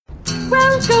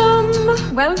Welcome.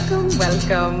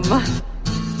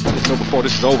 No, before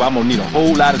this is over, I'm gonna need a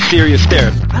whole lot of serious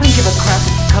therapy. I don't give a crap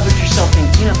if you covered yourself in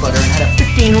peanut butter and had a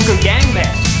 15-hooker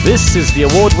gangbang. This is the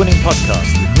award-winning podcast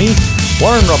with me,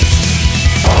 Warren Robertson.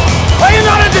 Are you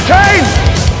not entertained?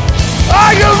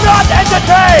 Are you not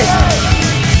entertained?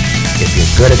 If you're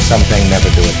good at something,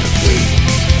 never do it for free.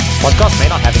 Podcast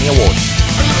may not have any awards.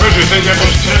 I suppose you think that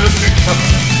was terribly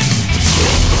clever.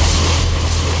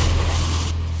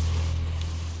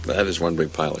 That is one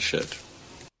big pile of shit.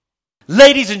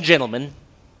 Ladies and gentlemen,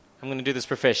 I'm going to do this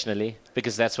professionally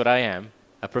because that's what I am,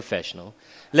 a professional.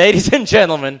 Ladies and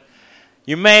gentlemen,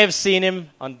 you may have seen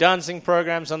him on dancing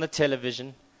programs on the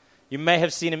television. You may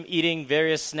have seen him eating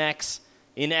various snacks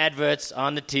in adverts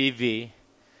on the TV.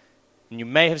 And you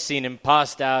may have seen him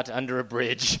passed out under a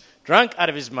bridge, drunk out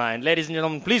of his mind. Ladies and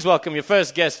gentlemen, please welcome your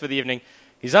first guest for the evening.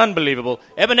 He's unbelievable,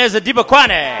 Ebenhaezer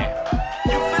Dibakwane.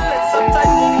 You feel like some type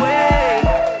of way.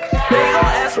 They gon'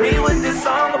 ask me what this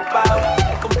song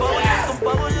about.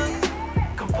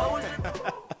 Composure.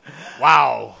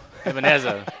 Wow,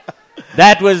 Ebenhaezer.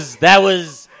 That was.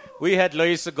 We had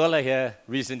Lois Sogola here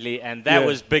recently, and that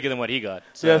was bigger than what he got.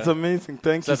 So, yeah, it's amazing.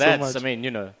 Thank you so much. I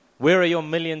mean, where are your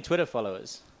million Twitter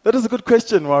followers? That is a good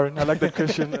question, Warren. I like that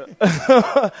question.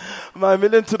 My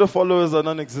million Twitter followers are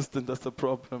non-existent. That's the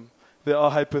problem. They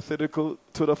are hypothetical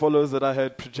Twitter followers that I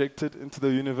had projected into the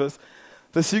universe.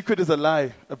 The secret is a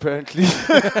lie, apparently.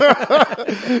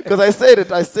 Because I said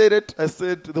it. I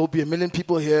said there will be 1 million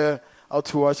people here out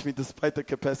to watch me despite the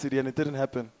capacity, and it didn't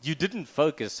happen. You didn't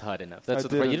focus hard enough. That's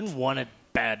what the problem. You didn't want it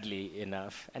badly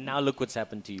enough. And now look what's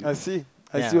happened to you. I see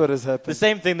what has happened. The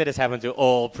same thing that has happened to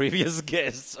all previous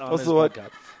guests on this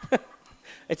podcast.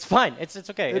 It's fine. It's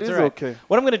okay. It's all right. okay.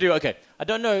 What I'm going to do, I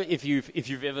don't know if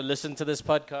you've ever listened to this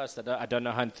podcast. I don't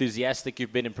know how enthusiastic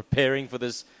you've been in preparing for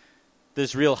this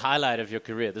real highlight of your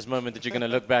career, this moment that you're going to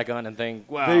look back on and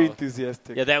think, wow. Very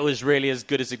enthusiastic. Yeah, that was really as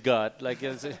good as it got. But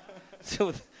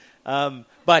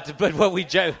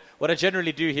what I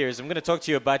generally do here is I'm going to talk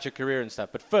to you about your career and stuff.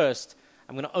 But first,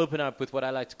 I'm going to open up with what I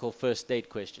like to call first date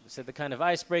questions. So the kind of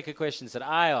icebreaker questions that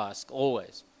I ask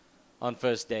always on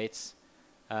first dates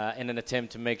in an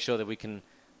attempt to make sure that we can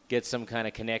get some kind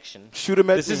of connection. Shoot 'em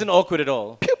at This me. isn't awkward at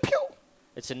all. Pew, pew.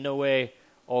 It's in no way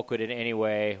awkward in any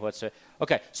way whatsoever.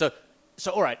 Okay, so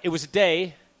all right, it was a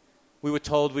day we were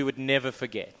told we would never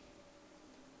forget.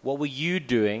 What were you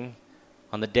doing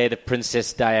on the day that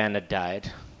Princess Diana died?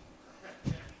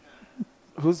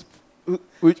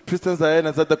 Which Princess Diana?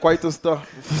 Is that the Kwaito star?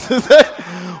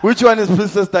 Which one is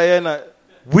Princess Diana?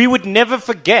 We would never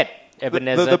forget,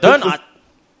 Ebenhaezer.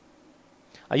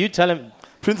 Are you telling...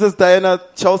 Princess Diana,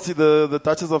 Chelsea, the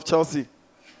Duchess of Chelsea.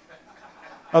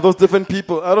 Are those different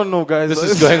people? I don't know, guys. This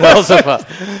is going well so far.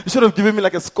 You should have given me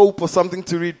like a scope or something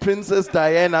to read. Princess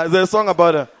Diana. Is there a song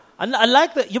about her? I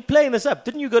like that. You're playing this up.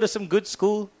 Didn't you go to some good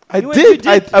school? I did.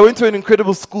 I went to an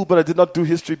incredible school, but I did not do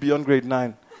history beyond grade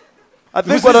 9. I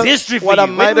think what I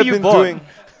might have been doing.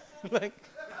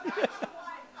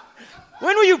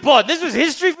 When were you born? This was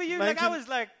history for you? I was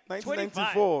like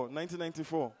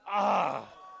 1994.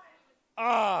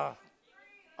 I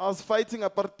was fighting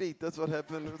apartheid. That's what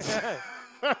happened.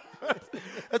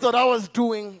 That's what I was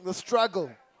doing, the struggle.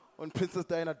 When Princess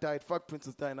Diana died. Fuck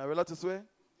Princess Diana. Are we allowed to swear?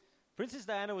 Princess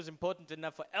Diana was important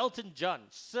enough for Elton John,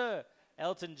 Sir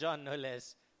Elton John, no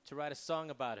less, to write a song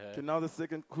about her. Okay, now the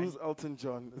second. Who's Elton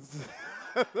John?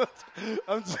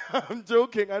 I'm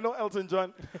joking. I know Elton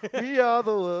John. We are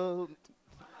the world.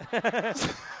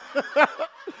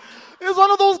 He's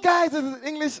one of those guys. He's an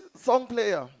English song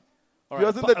player. He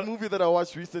was in that movie that I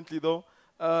watched recently, though.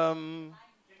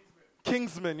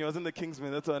 Kingsman. He was in the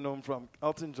Kingsman. That's where I know him from.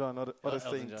 Elton John, not a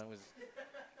saint. John was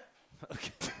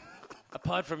okay.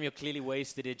 Apart from your clearly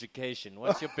wasted education,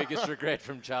 what's your biggest regret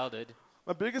from childhood?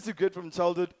 My biggest regret from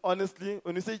childhood, honestly,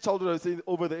 when you say childhood, I would say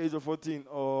over the age of 14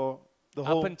 or the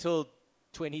whole... Up until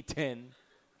 2010.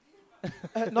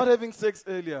 Not having sex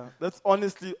earlier. That's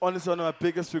honestly one of my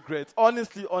biggest regrets.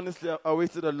 Honestly, I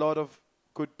wasted a lot of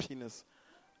good penis.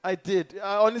 I did.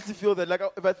 I honestly feel that, like,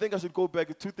 if I think I should go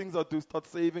back, 2 things I'll do: start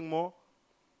saving more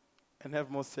and have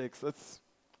more sex. That's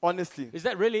honestly. Is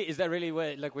that really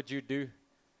what you do?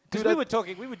 Because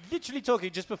we were literally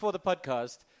talking just before the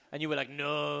podcast, and you were like,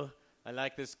 "No, I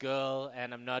like this girl,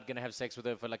 and I'm not gonna have sex with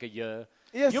her for like a year."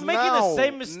 Yes, you're making the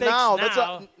same mistakes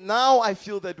now. Now I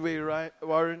feel that way, right,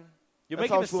 Warren? You're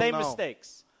making the same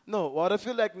mistakes. No, what I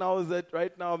feel like now is that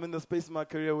right now I'm in the space in my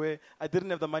career where I didn't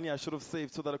have the money I should have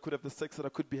saved so that I could have the sex that I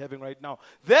could be having right now.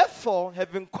 Therefore,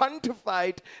 having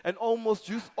quantified and almost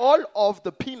used all of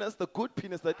the penis, the good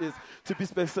penis that is, to be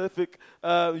specific,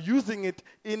 using it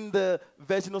in the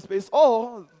vaginal space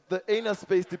or the anal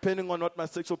space, depending on what my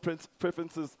sexual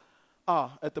preferences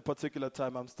are at the particular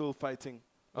time, I'm still fighting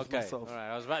with myself. All right,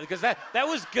 I was about, because that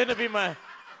was gonna be my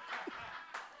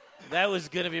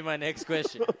next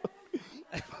question.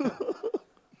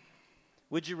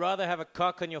 Would you rather have a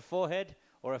cock on your forehead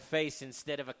or a face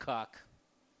instead of a cock?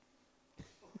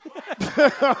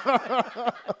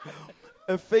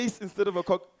 A face instead of a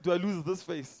cock. Do I lose this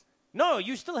face? No,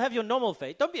 you still have your normal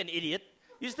face. Don't be an idiot.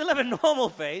 You still have a normal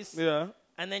face. Yeah.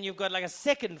 And then you've got like a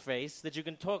second face that you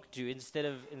can talk to instead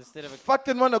of a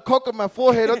Fucking want a cock on my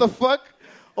forehead. What the fuck?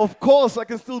 Of course, I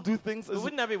can still do things. But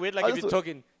wouldn't that be weird? Like if you're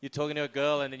talking to a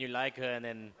girl and then you like her and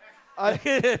then...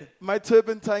 My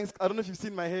turpentine, I don't know if you've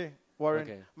seen my hair, Warren.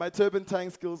 Okay. My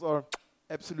turpentine skills are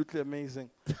absolutely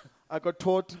amazing. I got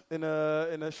taught in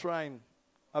a shrine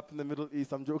up in the Middle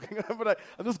East. I'm joking, but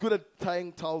I'm just good at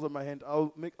tying towels on my hand.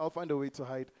 I'll find a way to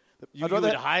hide. You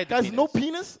would hide the guys,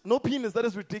 penis. No penis. That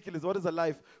is ridiculous. What is a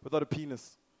life without a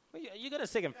penis? Well, you got a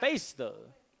second face though.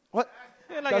 What?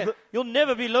 Yeah, you'll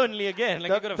never be lonely again.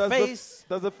 Like you got a face.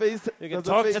 Does the face? You can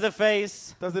talk to the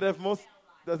face. Does it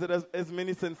have as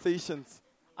many sensations?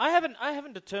 I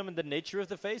haven't determined the nature of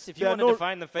the face. If you want to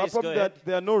define the face, go ahead.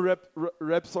 There are no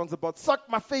rap songs about suck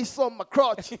my face on my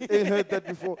crotch. Ain't heard that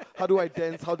before. How do I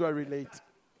dance? How do I relate?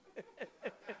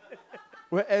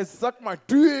 Whereas suck my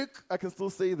dick, I can still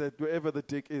say that wherever the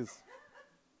dick is.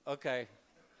 Okay.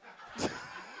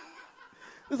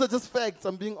 These are just facts.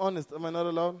 I'm being honest. Am I not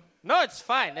allowed? No, it's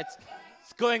fine. It's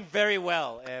going very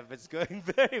well, Ev. It's going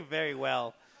very, very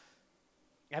well.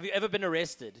 Have you ever been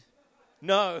arrested?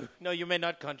 No, you may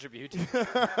not contribute.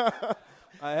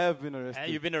 I have been arrested.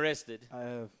 You've been arrested? I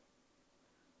have.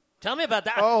 Tell me about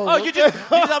that. Oh, you just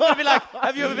I'm going to be like,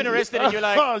 have you ever been arrested? And you're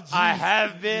like, I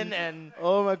have been. And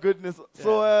oh, my goodness. Yeah.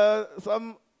 So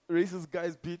some racist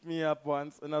guys beat me up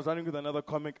once, and I was running with another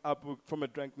comic up from a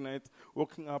drunk night,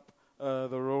 walking up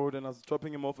the road, and I was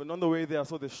dropping him off. And on the way there, I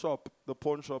saw the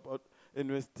pawn shop out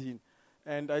in West Dean.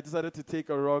 And I decided to take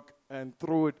a rock and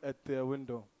throw it at their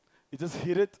window. He just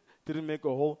hit it, didn't make a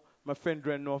hole. My friend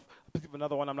ran off. I picked up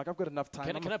another one. I'm like, I've got enough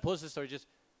time. Can I pause this story? Just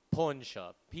pawn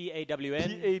shop. P-A-W-N?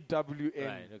 P-A-W-N.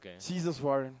 Right, okay. Jesus,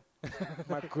 Warren.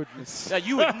 My goodness. Now,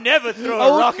 you would never throw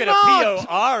a rock at a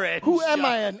P-O-R-N Who shop. am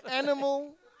I, an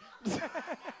animal?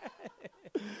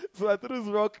 So I threw this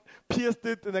rock, pierced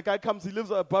it, and the guy comes. He lives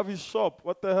above his shop.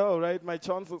 What the hell, right? My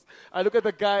chances. I look at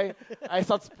the guy. I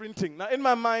start sprinting. Now, in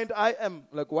my mind, I am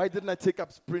like, why didn't I take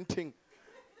up sprinting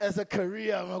as a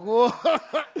career? I'm like, whoa.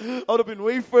 I would have been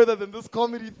way further than this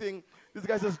comedy thing. This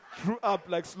guy just drew up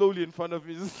like slowly in front of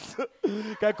me.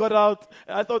 Guy got out.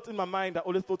 And I thought in my mind, I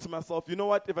always thought to myself, you know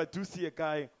what? If I do see a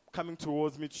guy coming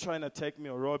towards me to try and attack me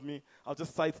or rob me, I'll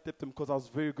just sidestep him because I was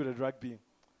very good at rugby.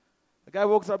 The guy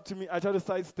walks up to me. I try to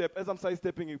sidestep. As I'm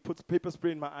sidestepping, he puts paper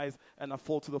spray in my eyes, and I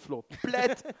fall to the floor.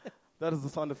 Splat! That is the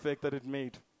sound effect that it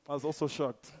made. I was also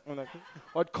shocked. I'm like,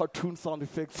 what cartoon sound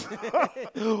effects?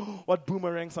 What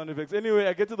boomerang sound effects? Anyway,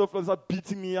 I get to the floor, they start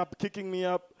beating me up, kicking me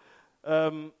up.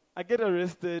 I get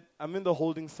arrested. I'm in the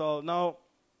holding cell. Now,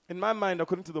 in my mind,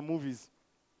 according to the movies,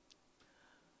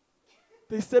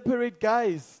 they separate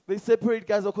guys. They separate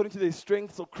guys according to their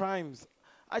strengths or crimes.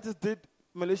 I just did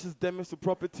malicious damage to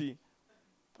property.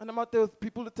 And I'm out there with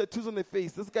people with tattoos on their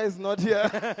face. This guy's not here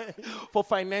for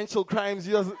financial crimes.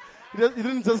 He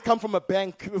didn't just come from a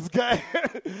bank. These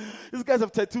guys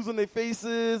have tattoos on their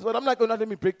faces. But I'm not going to let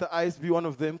me break the ice, be one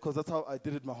of them, because that's how I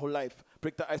did it my whole life.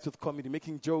 Break the ice with comedy,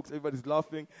 making jokes. Everybody's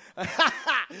laughing.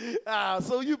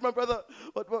 So you, my brother,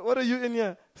 what are you in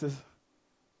here? He says,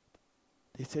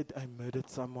 they said I murdered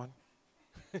someone,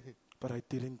 but I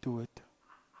didn't do it.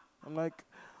 I'm like,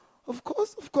 of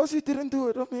course you didn't do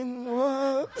it. I mean,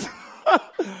 what?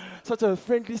 Such a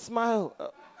friendly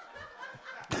smile.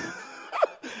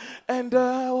 And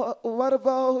what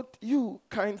about you,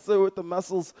 kind sir with the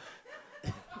muscles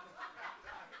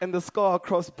and the scar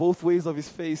across both ways of his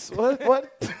face?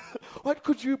 What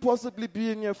could you possibly be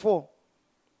in here for?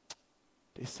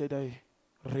 They said I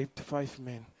raped 5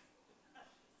 men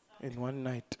in one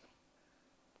night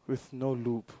with no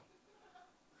lube.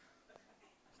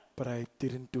 But I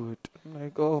didn't do it. I'm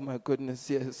like, oh my goodness,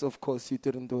 yes, of course you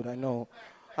didn't do it. I know.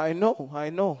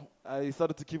 I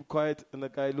started to keep quiet, and the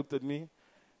guy looked at me.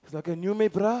 He's like, and you, me,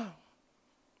 brah?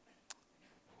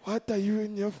 What are you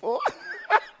in here for?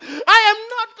 I am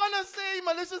not going to say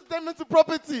malicious damage to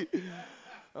property.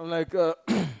 I'm like,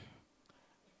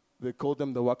 They called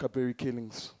them the Wakaberry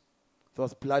killings. There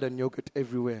was blood and yogurt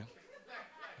everywhere.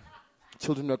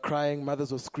 Children were crying,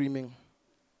 mothers were screaming.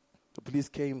 The police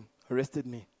came, arrested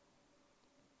me.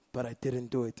 But I didn't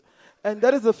do it. And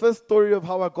that is the first story of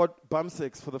how I got bum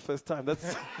sex for the first time.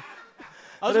 That's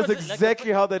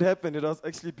exactly how that happened. It was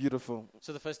actually beautiful.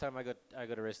 So the first time I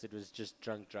got arrested was just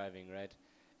drunk driving, right?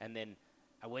 And then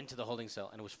I went to the holding cell,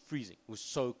 and it was freezing. It was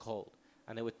so cold.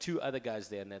 And there were two other guys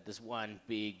there, and they had this one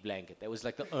big blanket. That was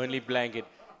like the only blanket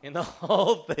in the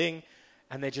whole thing.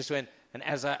 And they just went, and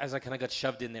as I kind of got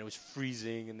shoved in there, it was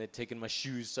freezing, and they'd taken my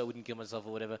shoes so I wouldn't kill myself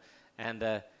or whatever. And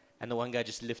the one guy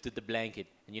just lifted the blanket.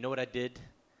 And you know what I did?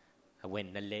 I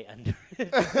went and lay under it.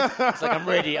 It's like,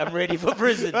 I'm ready for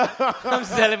prison. I'm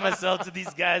selling myself to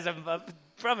these guys, I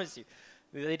promise you.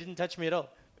 They didn't touch me at all.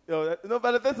 No,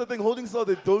 but that's the thing. Holding cell,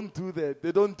 they don't do that.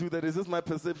 They don't do that. It's just my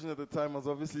perception at the time was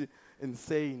obviously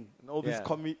insane. And all these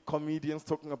comedians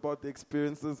talking about the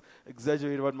experiences,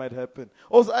 exaggerate what might happen.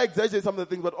 Also, I exaggerate some of the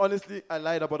things, but honestly, I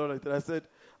lied about all of it.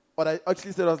 What I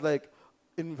actually said, I was like,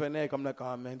 in Vanek, I'm like,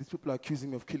 oh man, these people are accusing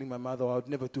me of killing my mother. I would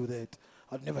never do that.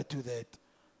 I'd never do that.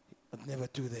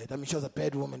 I mean, she was a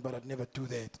bad woman, but I'd never do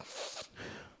that.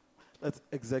 That's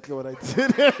exactly what I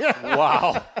did.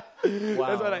 Wow.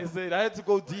 That's what I said. I had to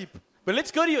go deep. But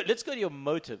let's go to your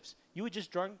motives. You were just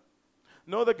drunk?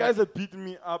 No, the guys had beaten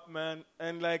me up, man.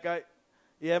 And like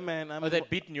they'd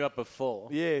beaten you up before?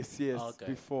 Yes, okay.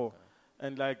 before. Okay.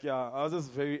 And I was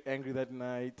just very angry that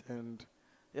night. And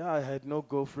I had no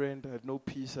girlfriend, I had no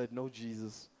peace, I had no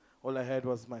Jesus. All I had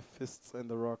was my fists and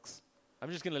the rocks. I'm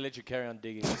just going to let you carry on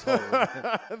digging this hole.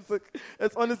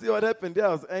 That's honestly what happened. I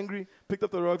was angry, picked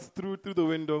up the rocks, threw through the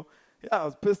window. I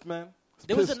was pissed, man.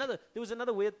 There was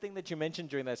another weird thing that you mentioned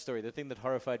during that story. The thing that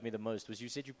horrified me the most was you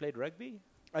said you played rugby?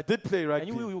 I did play rugby.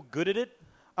 And you were good at it?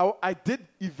 I did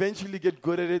eventually get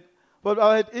good at it. But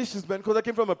I had issues, man, because I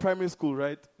came from a primary school,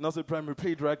 right? Nursery primary,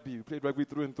 played rugby. We played rugby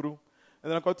through and through.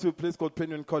 And then I got to a place called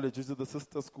Penyon College, which is the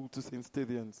sister school to St.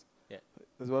 Stithians. Yeah.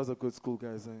 It was a good school,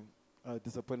 guys. I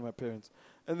disappointed my parents.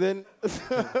 And then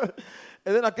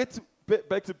I get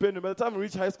back to Penyon. By the time I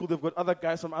reach high school, they've got other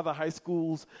guys from other high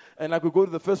schools. And I could go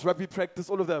to the first rugby practice.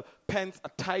 All of their pants are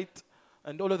tight.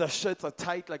 And all of their shirts are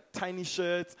tight, like tiny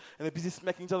shirts. And they're busy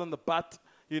smacking each other on the butt,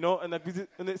 And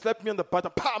they slapped me on the butt.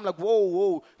 And I'm like,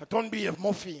 whoa. Like, don't be a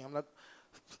Murphy. I'm like,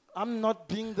 I'm not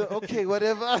being okay,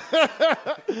 whatever.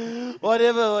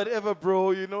 whatever,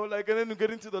 bro, And then we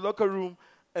get into the locker room.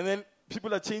 And then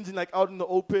people are changing, out in the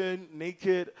open,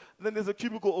 naked. And then there's a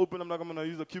cubicle open. I'm like, I'm going to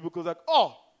use a cubicle. It's like,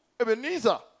 oh,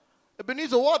 Ebenhaezer,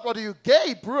 what? What are you,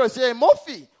 gay, bro? I say,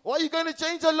 Murphy, why are you going to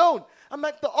change alone? I'm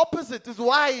like, the opposite is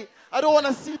why I don't want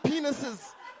to see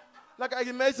penises. I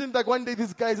imagine, one day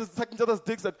these guys just sucking each other's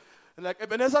dicks.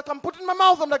 Ebenhaezer, come put it in my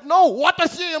mouth. I'm like, no, what I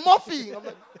say, Murphy? I'm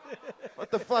like,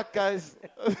 what the fuck, guys?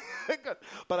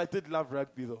 But I did love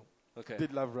rugby, though. Okay.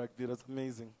 Did love rugby. That's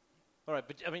amazing. All right,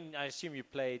 but I assume you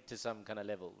played to some kind of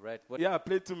level, right? I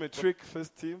played to matric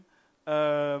first team.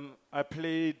 I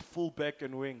played full-back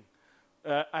and wing.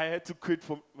 I had to quit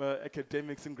from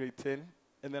academics in grade 10,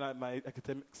 and then my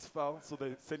academics fell, so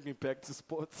they sent me back to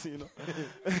sports,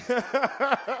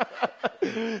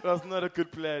 It was not a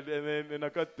good plan, and then when I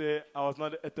got there, I was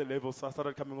not at the level, so I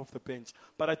started coming off the bench.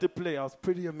 But I did play. I was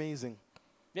pretty amazing.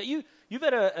 Yeah, you've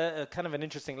had a kind of an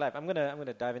interesting life. I'm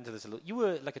gonna dive into this a little. You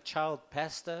were like a child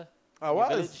pastor. I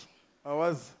was.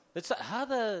 How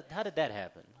did that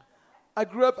happen? I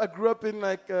grew up in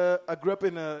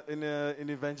an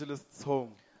evangelist's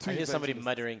home. I hear somebody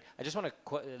muttering. I just want to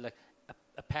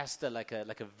a pastor like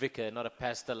a vicar, not a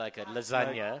pastor like a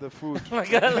lasagna. Like the food.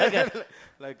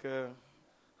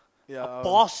 A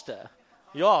pastor.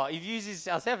 Yeah, if you use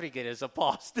South African as a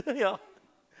pastor. Yeah.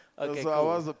 Okay, so cool. I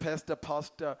was a pastor,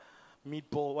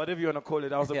 meatball, whatever you want to call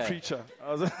it. I was a preacher.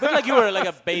 You were like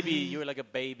a baby. You were like a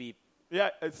baby.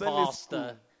 Yeah, at Sunday pastor.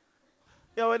 school.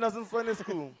 Yeah, when I was in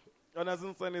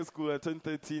Sunday school, I turned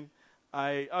 13.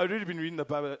 I already been reading the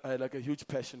Bible. I had a huge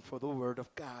passion for the Word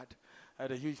of God. I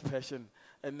had a huge passion.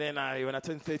 And then when I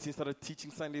turned 13, started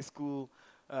teaching Sunday school.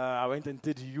 I went and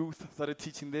did youth, started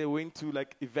teaching there, went to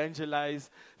evangelize.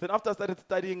 Then after I started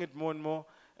studying it more and more,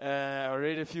 I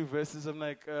read a few verses. I'm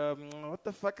like, what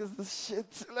the fuck is this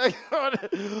shit?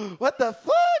 What the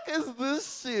fuck is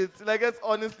this shit? That's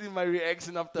honestly my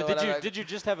reaction after. But did you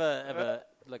just have a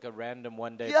random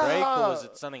one day break, or was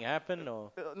it something happened,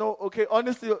 or? No, okay.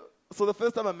 Honestly, so the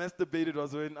first time I masturbated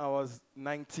was when I was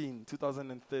 19,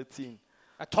 2013.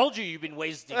 I told you you've been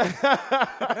wasting.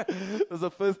 It was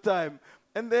the first time.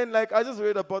 And then, like, I just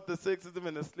read about the sexism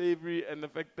and the slavery and the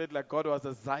fact that, like, God was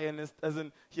a Zionist, as in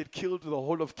he had killed the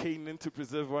whole of Canaan to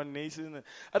preserve one nation. And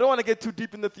I don't want to get too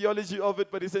deep in the theology of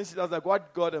it, but essentially I was like,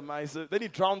 what God am I? So then he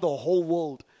drowned the whole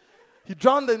world. He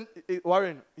drowned,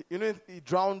 Warren, he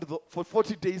drowned for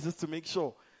 40 days just to make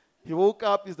sure. He woke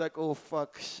up, he's like, oh,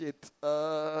 fuck, shit.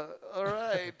 All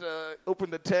right, open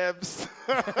the tabs.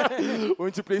 We're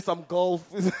going to play some golf.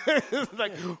 It's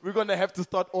like, we're going to have to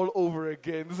start all over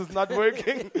again. This is not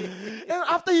working. And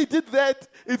after he did that,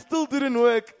 it still didn't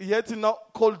work. He had to now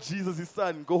call Jesus, his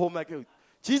son, go home like, hey,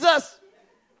 Jesus!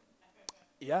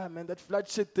 Yeah, man, that flood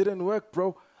shit didn't work,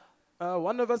 bro.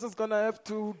 One of us is going to have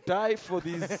to die for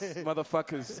these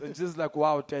motherfuckers. And just like,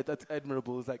 wow, Dad, that's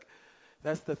admirable. It's like,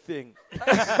 that's the thing.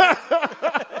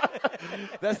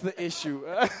 That's the issue.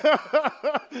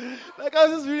 Like, I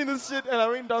was just reading this shit, and I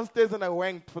went downstairs and I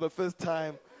wanked for the first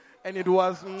time. And it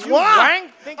was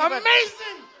wanked?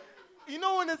 Amazing! You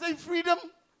know when they say freedom?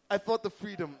 I felt the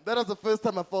freedom. That was the first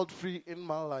time I felt free in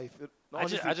my life.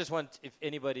 I just want, if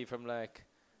anybody from, like,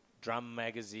 Drum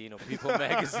Magazine or People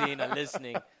Magazine are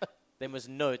listening, they must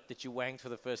note that you wanked for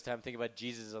the first time thinking about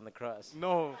Jesus on the cross.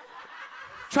 No.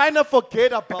 Trying to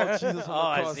forget about Jesus on the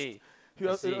cross. I see.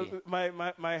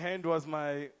 My hand was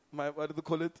my what do they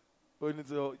call it? When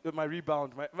it's my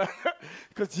rebound.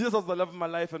 Because Jesus was the love of my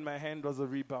life and my hand was a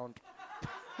rebound.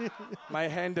 My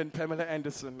hand and Pamela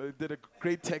Anderson did a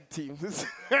great tag team.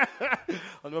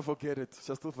 I'll never forget it.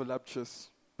 She's still voluptuous.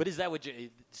 But is that what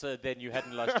you... So then you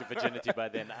hadn't lost your virginity by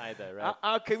then either, right?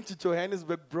 I came to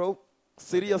Johannesburg, bro.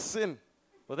 City of sin.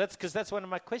 Well, that's one of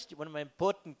my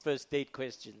important first date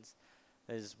questions.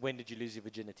 Is when did you lose your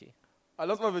virginity? I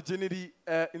lost my virginity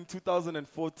in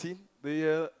 2014, the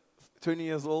year 20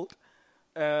 years old.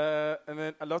 And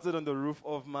then I lost it on the roof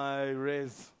of my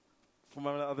res for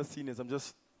my other seniors. I'm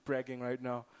just bragging right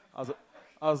now. I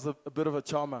was a bit of a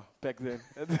charmer back then.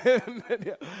 And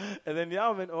then,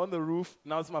 man, on the roof.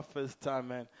 Now it's my first time,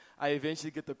 man. I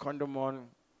eventually get the condom on.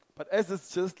 But as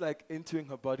it's just like entering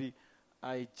her body,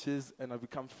 I jizz and I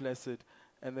become flaccid.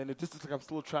 And then it just looks like I'm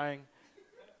still trying.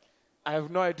 I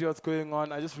have no idea what's going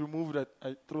on. I just removed it.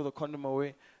 I threw the condom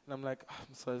away. And I'm like,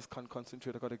 I'm sorry, I just can't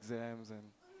concentrate. I got exams and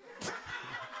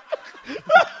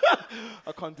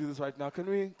I can't do this right now. Can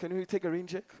we take a rain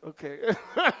check? Okay.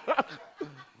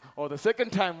 Or the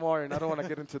second time, Warren. I don't want to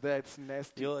get into that. It's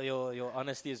nasty. Your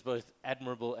honesty is both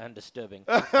admirable and disturbing.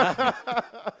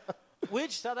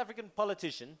 Which South African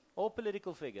politician or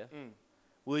political figure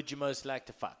would you most like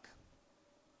to fuck?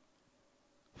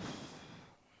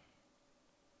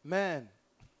 Man,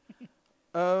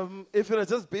 if it is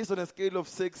just based on a scale of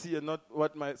sexy and not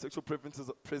what my sexual preferences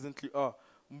presently are,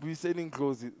 we're saying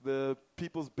Glozy, the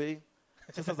People's Bay,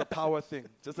 just as a power thing.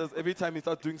 Just as every time he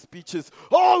starts doing speeches,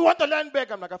 oh, we want the land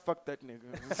back. I'm like, fuck that nigga.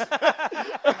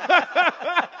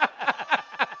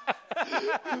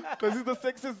 Because he's the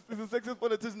sexiest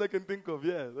politician I can think of.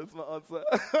 Yeah, that's my answer.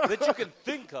 That you can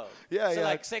think of? Yeah.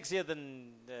 Like sexier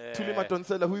than... Thuli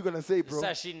Madonsela, who you going to say, bro?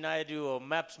 Sashi Naidu or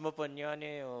Maps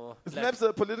Mopanyane or... Is Maps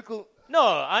a political... No,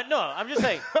 I'm just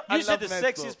saying. You said the Maps,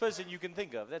 sexiest person you can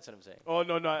think of. That's what I'm saying. Oh,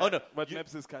 no. No. But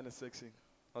Maps is kind of sexy.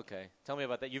 Okay. Tell me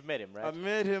about that. You've met him, right? I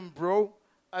met him, bro.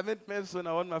 I met Maps when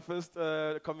I won my first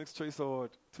Comics Choice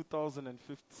Award,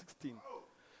 2016.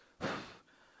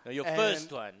 No, your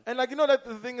first one. And like, you know, that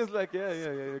the thing is like, yeah,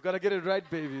 you gotta get it right,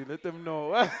 baby. Let them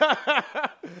know.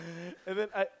 And then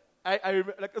I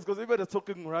remember, like, because everybody was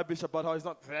talking rubbish about how he's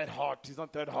not that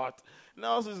hot. And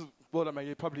I was just, well, I'm like,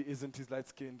 he probably isn't. He's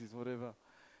light-skinned, he's whatever.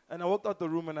 And I walked out the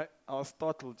room and I was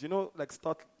startled. You know, like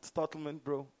startlement,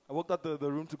 bro. I walked out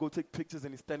the room to go take pictures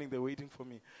and he's standing there waiting for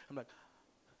me. I'm like,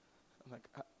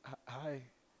 hi.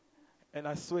 And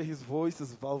I swear his voice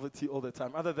is velvety all the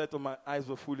time. Other than that, my eyes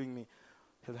were fooling me.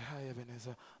 He's like, hi,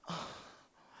 Ebenhaezer. Oh,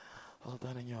 well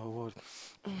done in your award.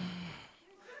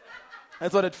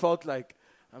 That's what it felt like.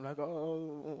 I'm like,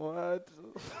 oh, what?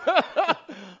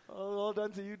 Oh, well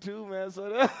done to you too, man.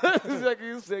 So he's like,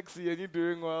 you're sexy and you're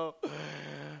doing well.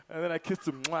 And then I kissed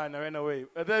him and I ran away.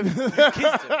 And then you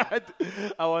kissed him?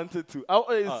 I wanted to. I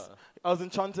was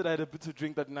enchanted. I had a bit to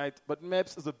drink that night. But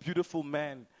Maps is a beautiful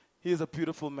man. He is a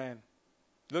beautiful man.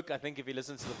 Look, I think if he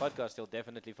listens to the podcast, he'll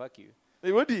definitely fuck you.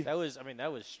 Hey, would he? That was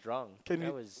strong.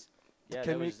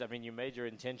 You made your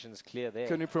intentions clear there.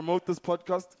 Can you promote this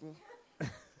podcast?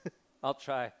 I'll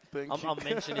try. I'll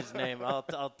mention his name.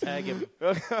 I'll tag him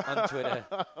on Twitter.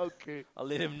 Okay. I'll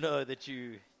let him know that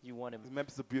you want him.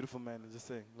 Maps is a beautiful man, I'm just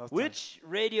saying. Which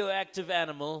radioactive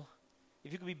animal,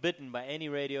 if you could be bitten by any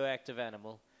radioactive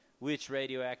animal, which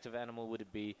radioactive animal would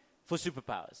it be for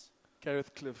superpowers?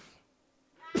 Gareth Cliff.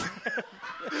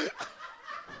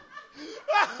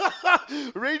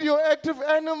 Radioactive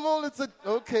animal.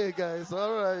 Okay, guys.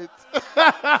 All right.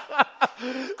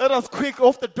 That was quick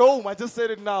off the dome. I just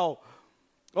said it now.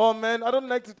 Oh man, I'd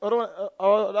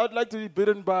like to be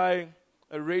bitten by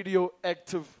a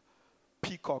radioactive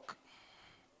peacock.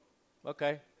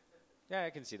 Okay. Yeah, I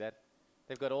can see that.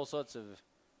 They've got all sorts of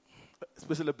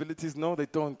Special abilities? No, they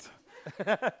don't.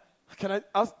 Can I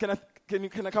ask? Can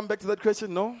I come back to that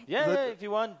question? No. Yeah, if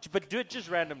you want, but do it just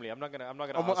randomly. I'm not gonna.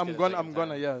 I'm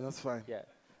gonna. Yeah, that's fine. Yeah.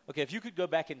 Okay. If you could go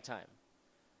back in time,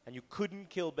 and you couldn't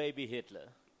kill baby Hitler,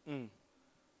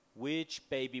 which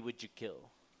baby would you kill?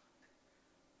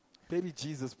 Baby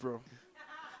Jesus, bro.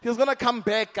 He was gonna come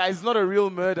back, guys. It's not a real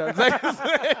murder.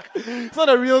 It's not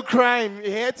a real crime.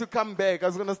 He had to come back. I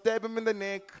was gonna stab him in the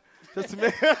neck. Just to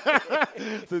make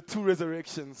the 2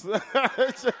 resurrections.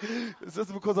 It's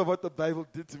just because of what the Bible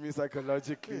did to me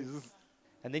psychologically.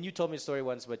 And then you told me a story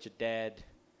once about your dad.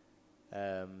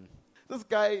 This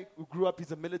guy who grew up,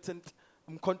 he's a militant,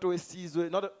 not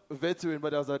a veteran,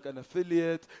 but I was like an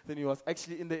affiliate. Then he was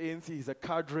actually in the ANC. He's a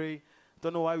cadre.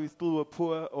 Don't know why we still were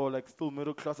poor or like still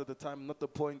middle class at the time. Not the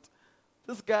point.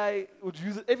 This guy would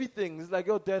use everything. He's like,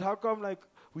 yo, Dad, how come like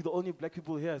we're the only black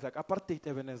people here? It's like apartheid,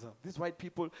 Ebenhaezer. These white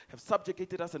people have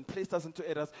subjugated us and placed us into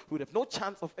eras. We would have no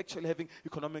chance of actually having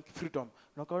economic freedom.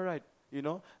 I'm like, all right, you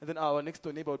know. And then our next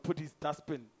door neighbor would put his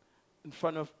dustbin in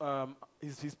front of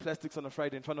his plastics on a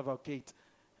Friday in front of our gate,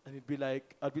 and I'd be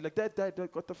like, Dad,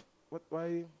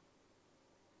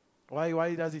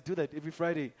 why does he do that every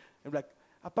Friday? I'm like,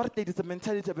 apartheid is a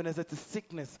mentality, it's a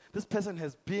sickness. This person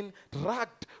has been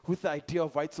drugged with the idea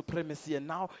of white supremacy, and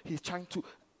now he's trying to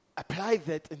apply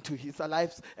that into his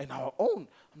lives and our own.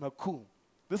 I'm like, cool.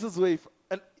 This is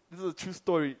a true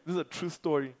story.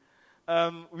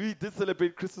 We did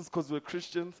celebrate Christmas because we were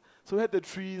Christians. So we had the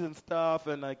trees and stuff,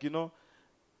 and like, you know.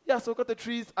 Yeah, so we got the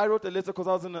trees. I wrote a letter because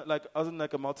I was in a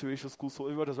multiracial school, so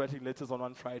everyone was writing letters on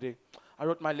one Friday. I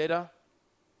wrote my letter,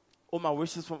 all my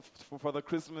wishes for the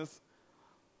Christmas.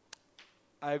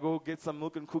 I go get some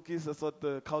milk and cookies. That's what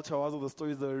the culture was, all the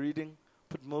stories they were reading.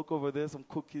 Put milk over there, some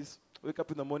cookies. Wake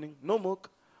up in the morning, no milk,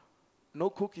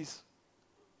 no cookies,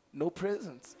 no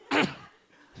presents.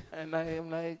 And I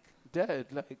am like, Dad,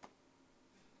 like,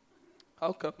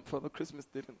 how come for the Christmas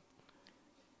didn't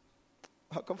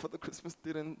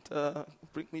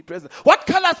bring me presents? What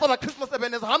colors for the Christmas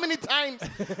Ebenhaezer? How many times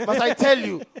must I tell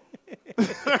you?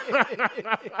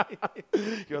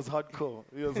 He was hardcore.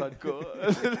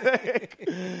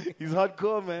 He's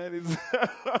hardcore, man.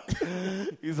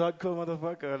 He's hardcore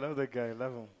motherfucker. I love that guy. I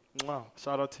love him. Wow.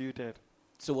 Shout out to you, Dad.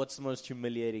 So what's the most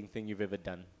humiliating thing you've ever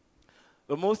done?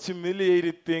 The most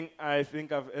humiliating thing I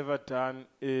think I've ever done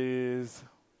is...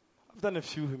 I've done a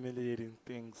few humiliating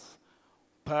things.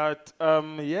 But,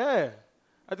 yeah.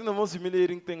 I think the most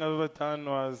humiliating thing I've ever done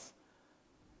was...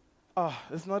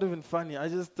 it's not even funny. I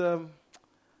just...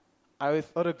 I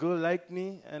thought a girl liked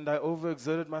me, and I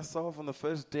overexerted myself on the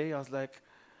first day. I was like...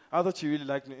 I thought she really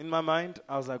liked me. In my mind,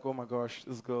 I was like, oh my gosh,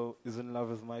 this girl is in love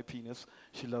with my penis.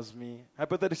 She loves me.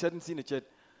 Hypothetically, she hadn't seen it yet.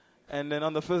 And then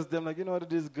on the first day, I'm like, you know what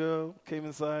it is, girl? Came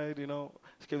inside, you know.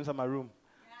 She came inside my room.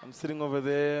 Yeah. I'm sitting over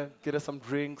there, get her some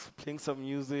drinks, playing some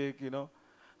music, you know.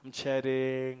 I'm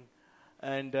chatting.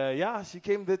 And yeah, she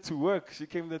came there to work. She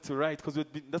came there to write, because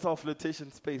that's our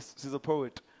flirtation space. She's a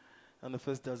poet. And the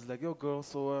first day, I was like, yo, girl,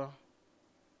 so,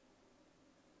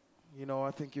 you know,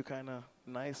 I think you're kind of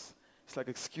nice. It's like,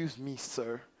 excuse me,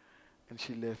 sir. And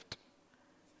she left.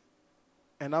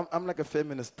 And I'm like a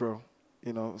feminist, bro.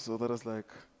 You know, so that was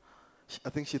like, I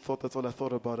think she thought that's all I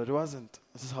thought about her. It wasn't.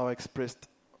 This is how I expressed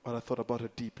what I thought about her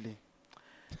deeply.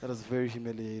 That was very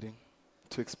humiliating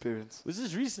to experience. Was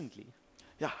this recently?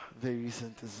 Yeah, very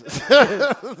recent.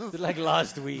 Like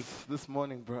last week? This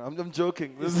morning, bro. I'm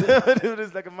joking. It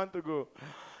was like a month ago.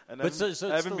 And I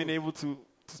haven't been able to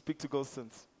speak to girls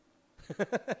since.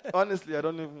 Honestly, I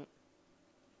don't even...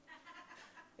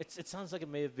 It sounds like it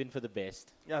may have been for the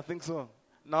best. Yeah, I think so.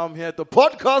 Now I'm here at the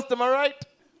podcast, am I right?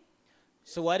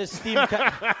 So why does steam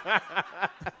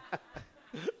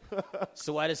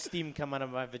come out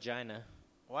of my vagina?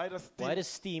 Why does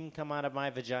steam come out of my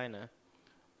vagina?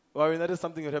 Well, I mean, that is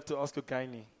something you'd have to ask your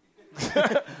gynae.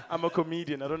 I'm a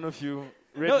comedian. I don't know if you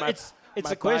read my it's a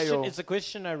bio. question. It's a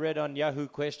question I read on Yahoo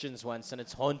Questions once, and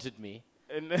it's haunted me.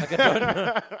 Like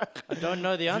I don't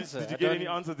know the answer. Did you get any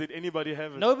answers? Did anybody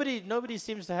have it? Nobody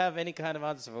seems to have any kind of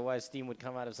answer for why steam would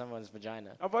come out of someone's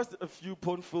vagina. I've watched a few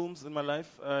porn films in my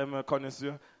life. I'm a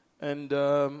connoisseur. And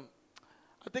I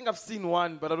think I've seen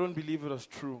one, but I don't believe it was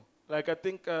true. Like, I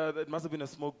think it must have been a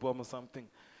smoke bomb or something.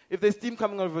 If there's steam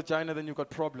coming out of vagina, then you've got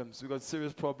problems. You've got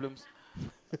serious problems.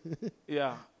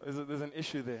 Yeah, there's an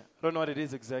issue there. I don't know what it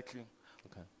is exactly.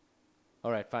 Okay.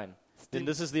 All right, fine. Then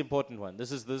this is the important one.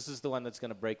 This is the one that's going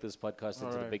to break this podcast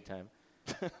into the big time.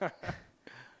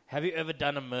 Have you ever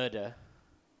done a murder?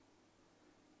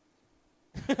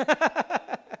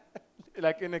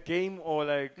 Like in a game or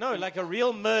like... No, like a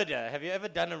real murder. Have you ever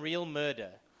done a real murder?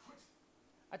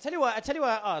 I tell you what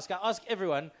I ask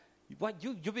everyone.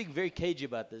 You're being very cagey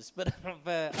about this, but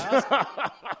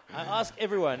I ask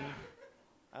everyone,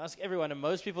 and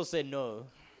most people say no.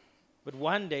 But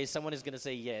one day someone is going to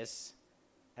say yes,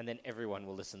 and then everyone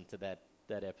will listen to that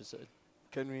episode.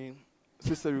 Can we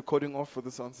switch the recording off for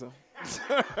this answer?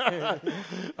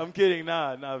 I'm kidding.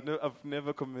 Nah, I've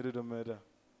never committed a murder.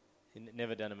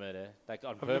 Never done a murder? Like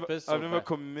on purpose? I've never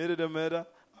committed a murder.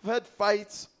 I've had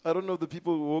fights. I don't know the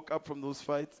people who woke up from those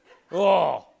fights.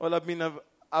 Oh! Well, I mean,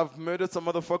 I've murdered some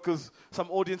motherfuckers,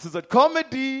 some audiences at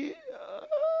comedy.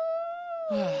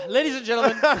 Ladies and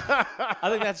gentlemen, I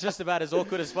think that's just about as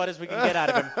awkward a spot as we can get out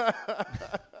of him.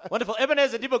 Wonderful.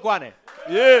 Ebenhaezer Dibakwane.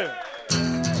 Yeah.